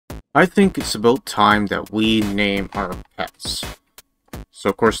I think it's about time that we name our pets. So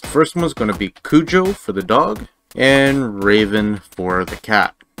of course the first one is going to be Cujo for the dog, and Raven for the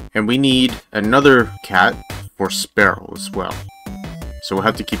cat. And we need another cat for Sparrow as well. So we'll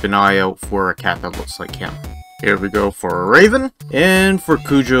have to keep an eye out for a cat that looks like him. Here we go for Raven, and for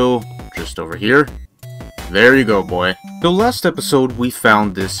Cujo, just over here. There you go, boy. So last episode we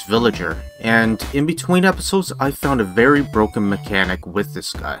found this villager, and in between episodes I found a very broken mechanic with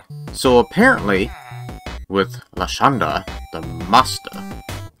this guy. So apparently, with Lashanda, the master,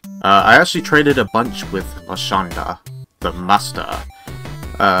 I actually traded a bunch with Lashanda, the master,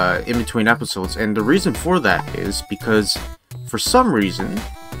 in between episodes, and the reason for that is because, for some reason,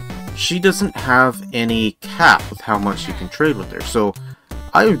 she doesn't have any cap with how much you can trade with her. So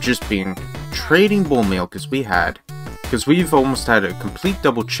I've just been trading bone meal because we've almost had a complete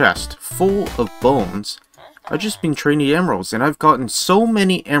double chest full of bones. I've just been trading emeralds, and I've gotten so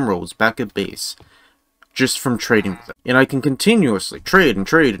many emeralds back at base just from trading with them. And I can continuously trade and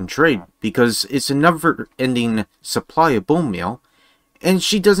trade and trade because it's a never-ending supply of bone meal, and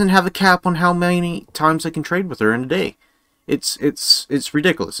she doesn't have a cap on how many times I can trade with her in a day. It's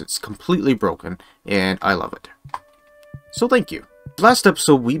ridiculous. It's completely broken, and I love it. So thank you. Last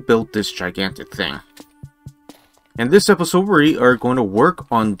episode we built this gigantic thing. And this episode we are going to work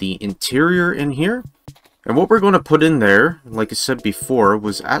on the interior in here. And what we're going to put in there, like I said before,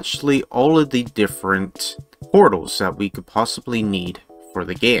 was actually all of the different portals that we could possibly need for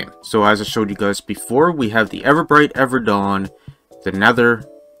the game. So as I showed you guys before, we have the Everbright, Everdawn, the Nether,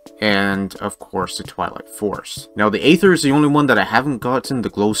 and of course the Twilight Forest. Now the Aether is the only one that I haven't gotten the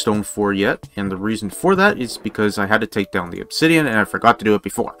glowstone for yet, and the reason for that is because I had to take down the obsidian and I forgot to do it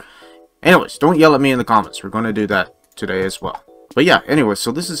before. Anyways, don't yell at me in the comments. We're going to do that today as well. But yeah, anyway,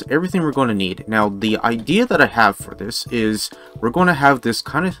 so this is everything we're going to need. Now the idea that I have for this is we're going to have this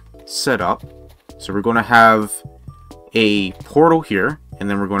kind of set up. So we're going to have a portal here, and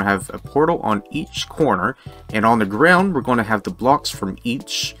then we're going to have a portal on each corner, and on the ground we're going to have the blocks from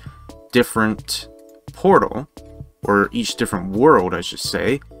each different portal, or each different world I should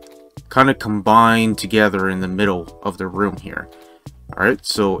say, kind of combined together in the middle of the room here. Alright,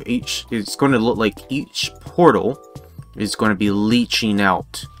 so it's going to look like each portal is going to be leeching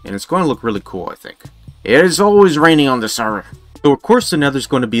out, and it's going to look really cool, I think. It is always raining on the server. So of course the Nether's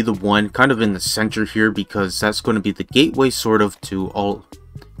going to be the one kind of in the center here, because that's going to be the gateway sort of to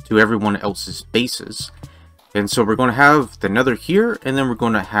everyone else's bases. And so we're going to have the Nether here, and then we're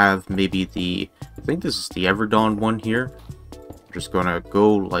going to have maybe I think this is the Everdawn one here. I'm just going to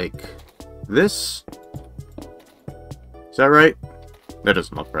go like this. Is that right? That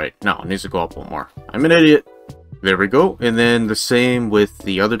doesn't look right. No, it needs to go up one more. I'm an idiot. There we go. And then the same with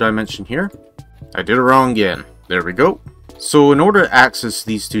the other dimension here. I did it wrong again. There we go. So in order to access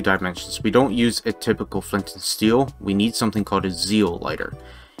these two dimensions, we don't use a typical flint and steel. We need something called a zeoliter.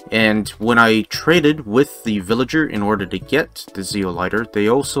 And when I traded with the villager in order to get the zeoliter, they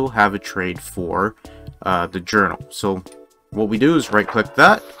also have a trade for the journal. So what we do is right click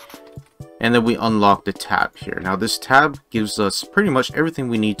that, and then we unlock the tab here. Now this tab gives us pretty much everything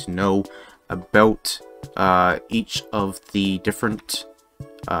we need to know about each of the different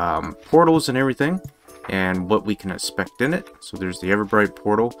portals and everything, and what we can expect in it. So there's the Everbright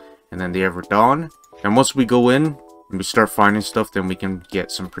portal, and then the Everdawn. And once we go in and we start finding stuff, then we can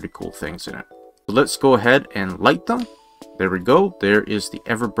get some pretty cool things in it. So let's go ahead and light them. There we go. There is the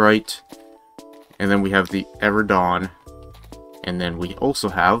Everbright, and then we have the Everdawn, and then we also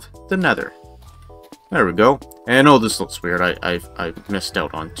have the Nether. There we go. And oh, this looks weird. I missed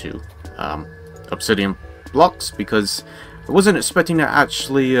out on 2 obsidian blocks because I wasn't expecting to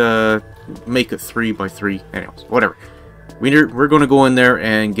actually make a 3 by 3. Anyways, whatever. We're going to go in there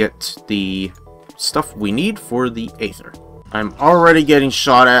and get the stuff we need for the Aether. I'm already getting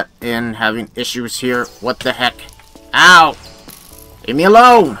shot at and having issues here. What the heck? Ow! Leave me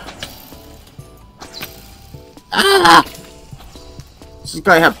alone! Ah! Does this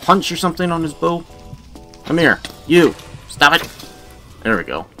guy have punch or something on his bow? Come here. You! Stop it! There we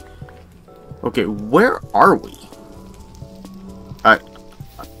go. Okay, where are we? Stop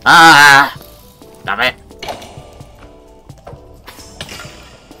it!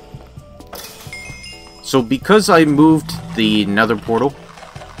 So because I moved the Nether portal...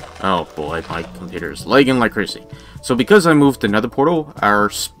 Oh boy, my computer is lagging like crazy. So because I moved the Nether portal, our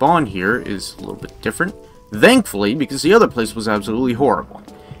spawn here is a little bit different. Thankfully, because the other place was absolutely horrible.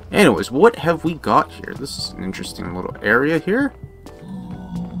 Anyways, what have we got here? This is an interesting little area here.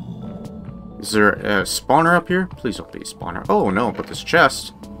 Is there a spawner up here? Please don't be a spawner. Oh no, but this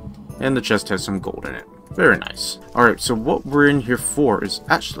chest. And the chest has some gold in it. Very nice. Alright, so what we're in here for is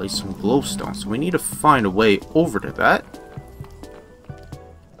actually some glowstone. So we need to find a way over to that.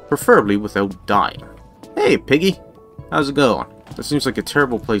 Preferably without dying. Hey, piggy. How's it going? That seems like a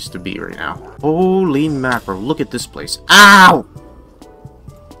terrible place to be right now. Holy mackerel, look at this place. Ow!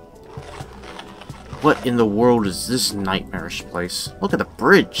 What in the world is this nightmarish place? Look at the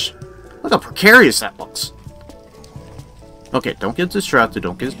bridge. Look how precarious that looks. Okay, don't get distracted,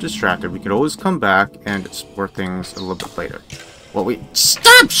 don't get distracted. We could always come back and explore things a little bit later.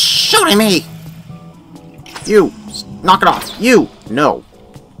 Stop shooting me! You! Knock it off! You! No!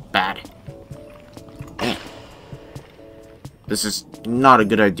 Bad. Man. This is not a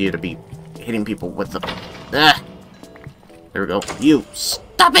good idea to be hitting people with them. Ah! There we go. You!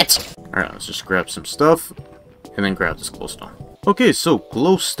 Stop it! Alright, let's just grab some stuff, and then grab this glowstone. Okay, so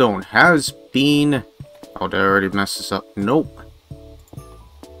glowstone has been... Oh, did I already mess this up? Nope.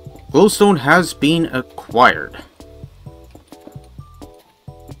 Glowstone has been acquired.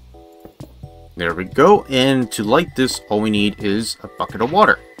 There we go, and to light this, all we need is a bucket of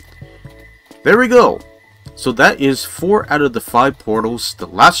water. There we go! So that is 4 out of the 5 portals, the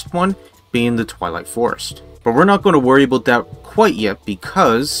last one being the Twilight Forest. But we're not going to worry about that quite yet,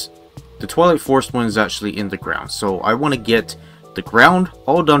 because the Twilight Forest one is actually in the ground. So I want to get the ground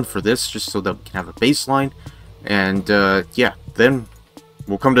all done for this, just so that we can have a baseline. And yeah, then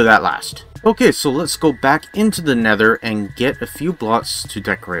we'll come to that last. Okay, so let's go back into the nether and get a few blocks to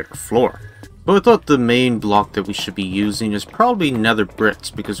decorate our floor. But I thought the main block that we should be using is probably nether bricks,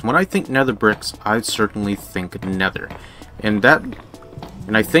 because when I think nether bricks, I certainly think nether. And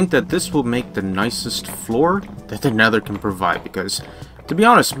I think that this will make the nicest floor that the nether can provide, because to be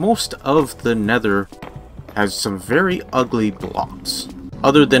honest, most of the nether has some very ugly blocks.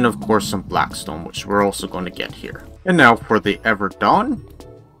 Other than, of course, some blackstone, which we're also going to get here. And now for the Ever Dawn.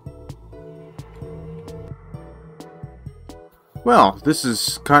 Well, this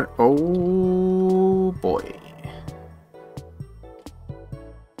is kind of... Oh, boy.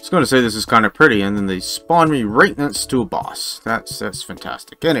 I was going to say this is kind of pretty, and then they spawn me right next to a boss. That's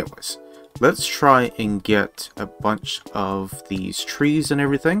fantastic. Anyways, let's try and get a bunch of these trees and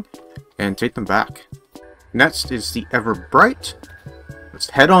everything, and take them back. Next is the Ever Bright. Let's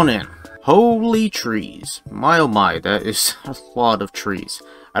head on in. Holy trees. My oh my, that is a lot of trees.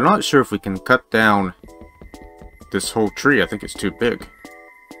 I'm not sure if we can cut down this whole tree. I think it's too big.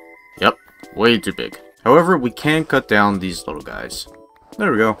 Yep, way too big. However, we can cut down these little guys.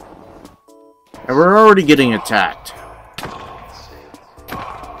 There we go. And we're already getting attacked.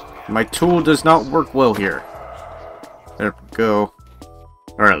 My tool does not work well here. There we go.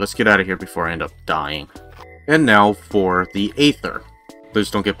 Alright, let's get out of here before I end up dying. And now for the Aether.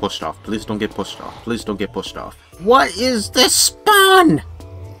 Please don't get pushed off. Please don't get pushed off. Please don't get pushed off. What is this spawn?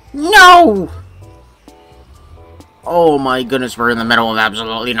 No! Oh my goodness, we're in the middle of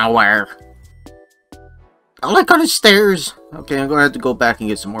absolutely nowhere. Oh, look on the stairs. Okay, I'm gonna have to go back and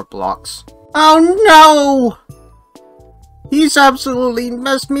get some more blocks. Oh no! He's absolutely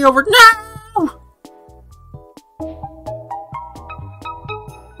messed me over. No!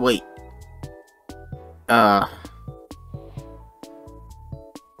 Wait. Am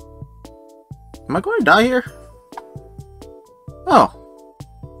I going to die here? Oh.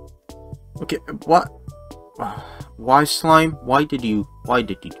 Okay, what? Why, slime? Why did you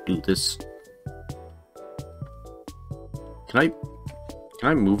do this? Can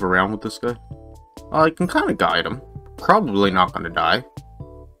I move around with this guy? I can kind of guide him. Probably not going to die.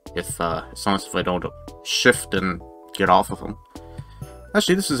 As long as I don't shift and get off of him.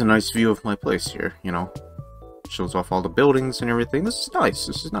 Actually, this is a nice view of my place here, you know. Shows off all the buildings and everything. This is nice.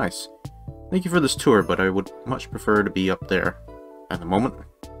 This is nice. Thank you for this tour, but I would much prefer to be up there at the moment.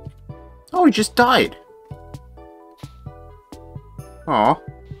 Oh, he just died. Aw.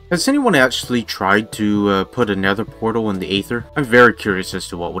 Has anyone actually tried to put a nether portal in the Aether? I'm very curious as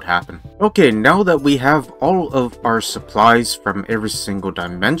to what would happen. Okay, now that we have all of our supplies from every single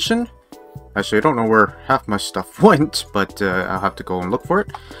dimension. Actually, I don't know where half my stuff went, but I'll have to go and look for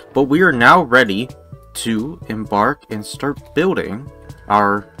it. But we are now ready to embark and start building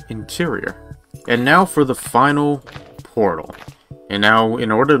our interior. And now for the final portal. And now,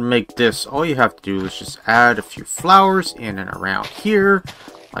 in order to make this, all you have to do is just add a few flowers in and around here,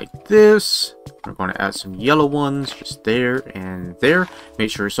 like this. We're going to add some yellow ones just there and there. Make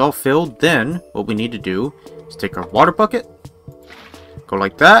sure it's all filled. Then, what we need to do is take our water bucket, go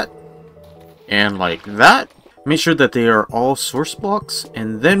like that, and like that. Make sure that they are all source blocks,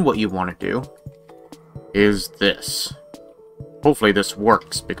 and then what you want to do is this. Hopefully this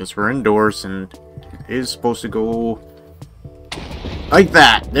works, because we're indoors and it is supposed to go Like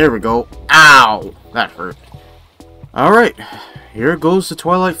that. There we go. Ow! That hurt. Alright. Here goes the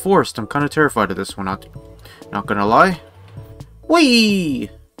Twilight Forest. I'm kind of terrified of this one. Not gonna lie. Whee!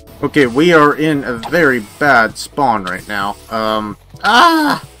 Okay, we are in a very bad spawn right now.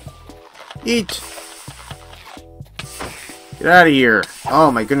 Eat! Get out of here.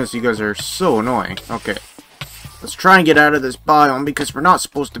 Oh my goodness, you guys are so annoying. Okay. Let's try and get out of this biome because we're not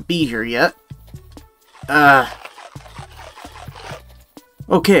supposed to be here yet.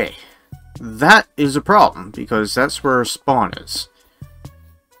 Okay. That is a problem because that's where our spawn is.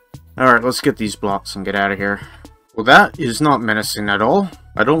 Alright, let's get these blocks and get out of here. Well, that is not menacing at all.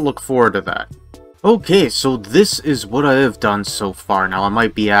 I don't look forward to that. Okay, so this is what I have done so far. Now, I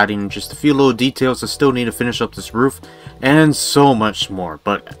might be adding just a few little details. I still need to finish up this roof and so much more.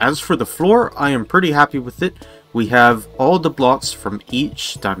 But as for the floor, I am pretty happy with it. We have all the blocks from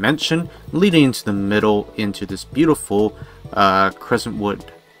each dimension leading into the middle into this beautiful crescent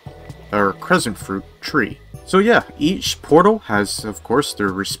fruit tree. So yeah, each portal has, of course, their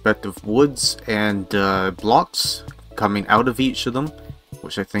respective woods and blocks coming out of each of them,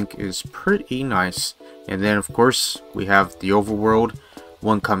 which I think is pretty nice. And then, of course, we have the overworld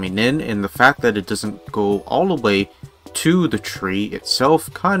one coming in, and the fact that it doesn't go all the way to the tree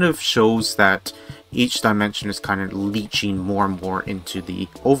itself kind of shows that each dimension is kind of leeching more and more into the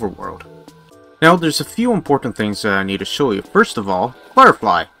overworld. Now, there's a few important things that I need to show you. First of all,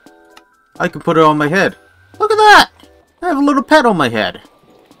 butterfly. I can put it on my head. Look at that! I have a little pet on my head.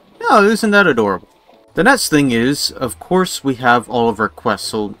 Oh, isn't that adorable? The next thing is, of course, we have all of our quests.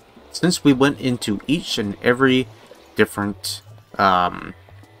 So, since we went into each and every different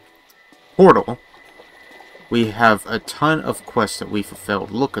portal, we have a ton of quests that we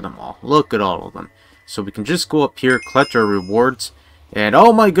fulfilled. Look at them all. Look at all of them. So we can just go up here, collect our rewards, and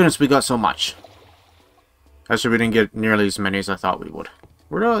oh my goodness, we got so much. Actually, we didn't get nearly as many as I thought we would.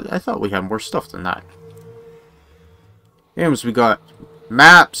 I thought we had more stuff than that. Anyways, we got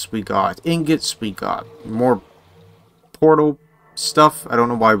maps, we got ingots, we got more portal stuff. I don't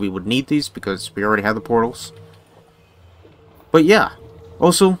know why we would need these because we already have the portals. But yeah,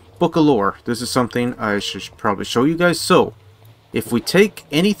 also Book of Lore. This is something I should probably show you guys. So, if we take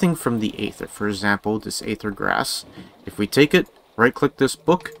anything from the Aether, for example, this Aether grass, if we take it, right-click this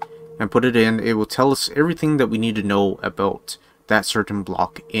book, and put it in, it will tell us everything that we need to know about that certain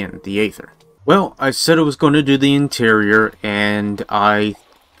block in the Aether. Well, I said I was going to do the interior, and I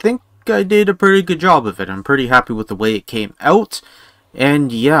think I did a pretty good job of it. I'm pretty happy with the way it came out,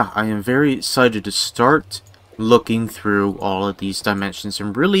 and yeah, I am very excited to start looking through all of these dimensions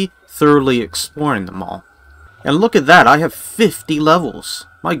and really thoroughly exploring them all. And look at that, I have 50 levels.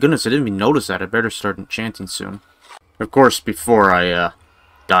 My goodness, I didn't even notice that. I better start enchanting soon. Of course, before I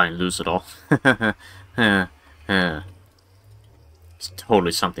die and lose it all. It's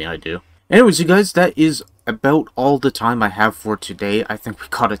totally something I do. Anyways, you guys, that is about all the time I have for today. I think we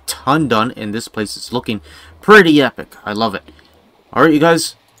got a ton done, and this place is looking pretty epic. I love it. Alright, you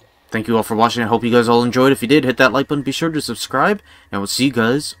guys. Thank you all for watching. I hope you guys all enjoyed. If you did, hit that like button. Be sure to subscribe, and we'll see you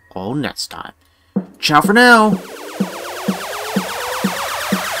guys all next time. Ciao for now!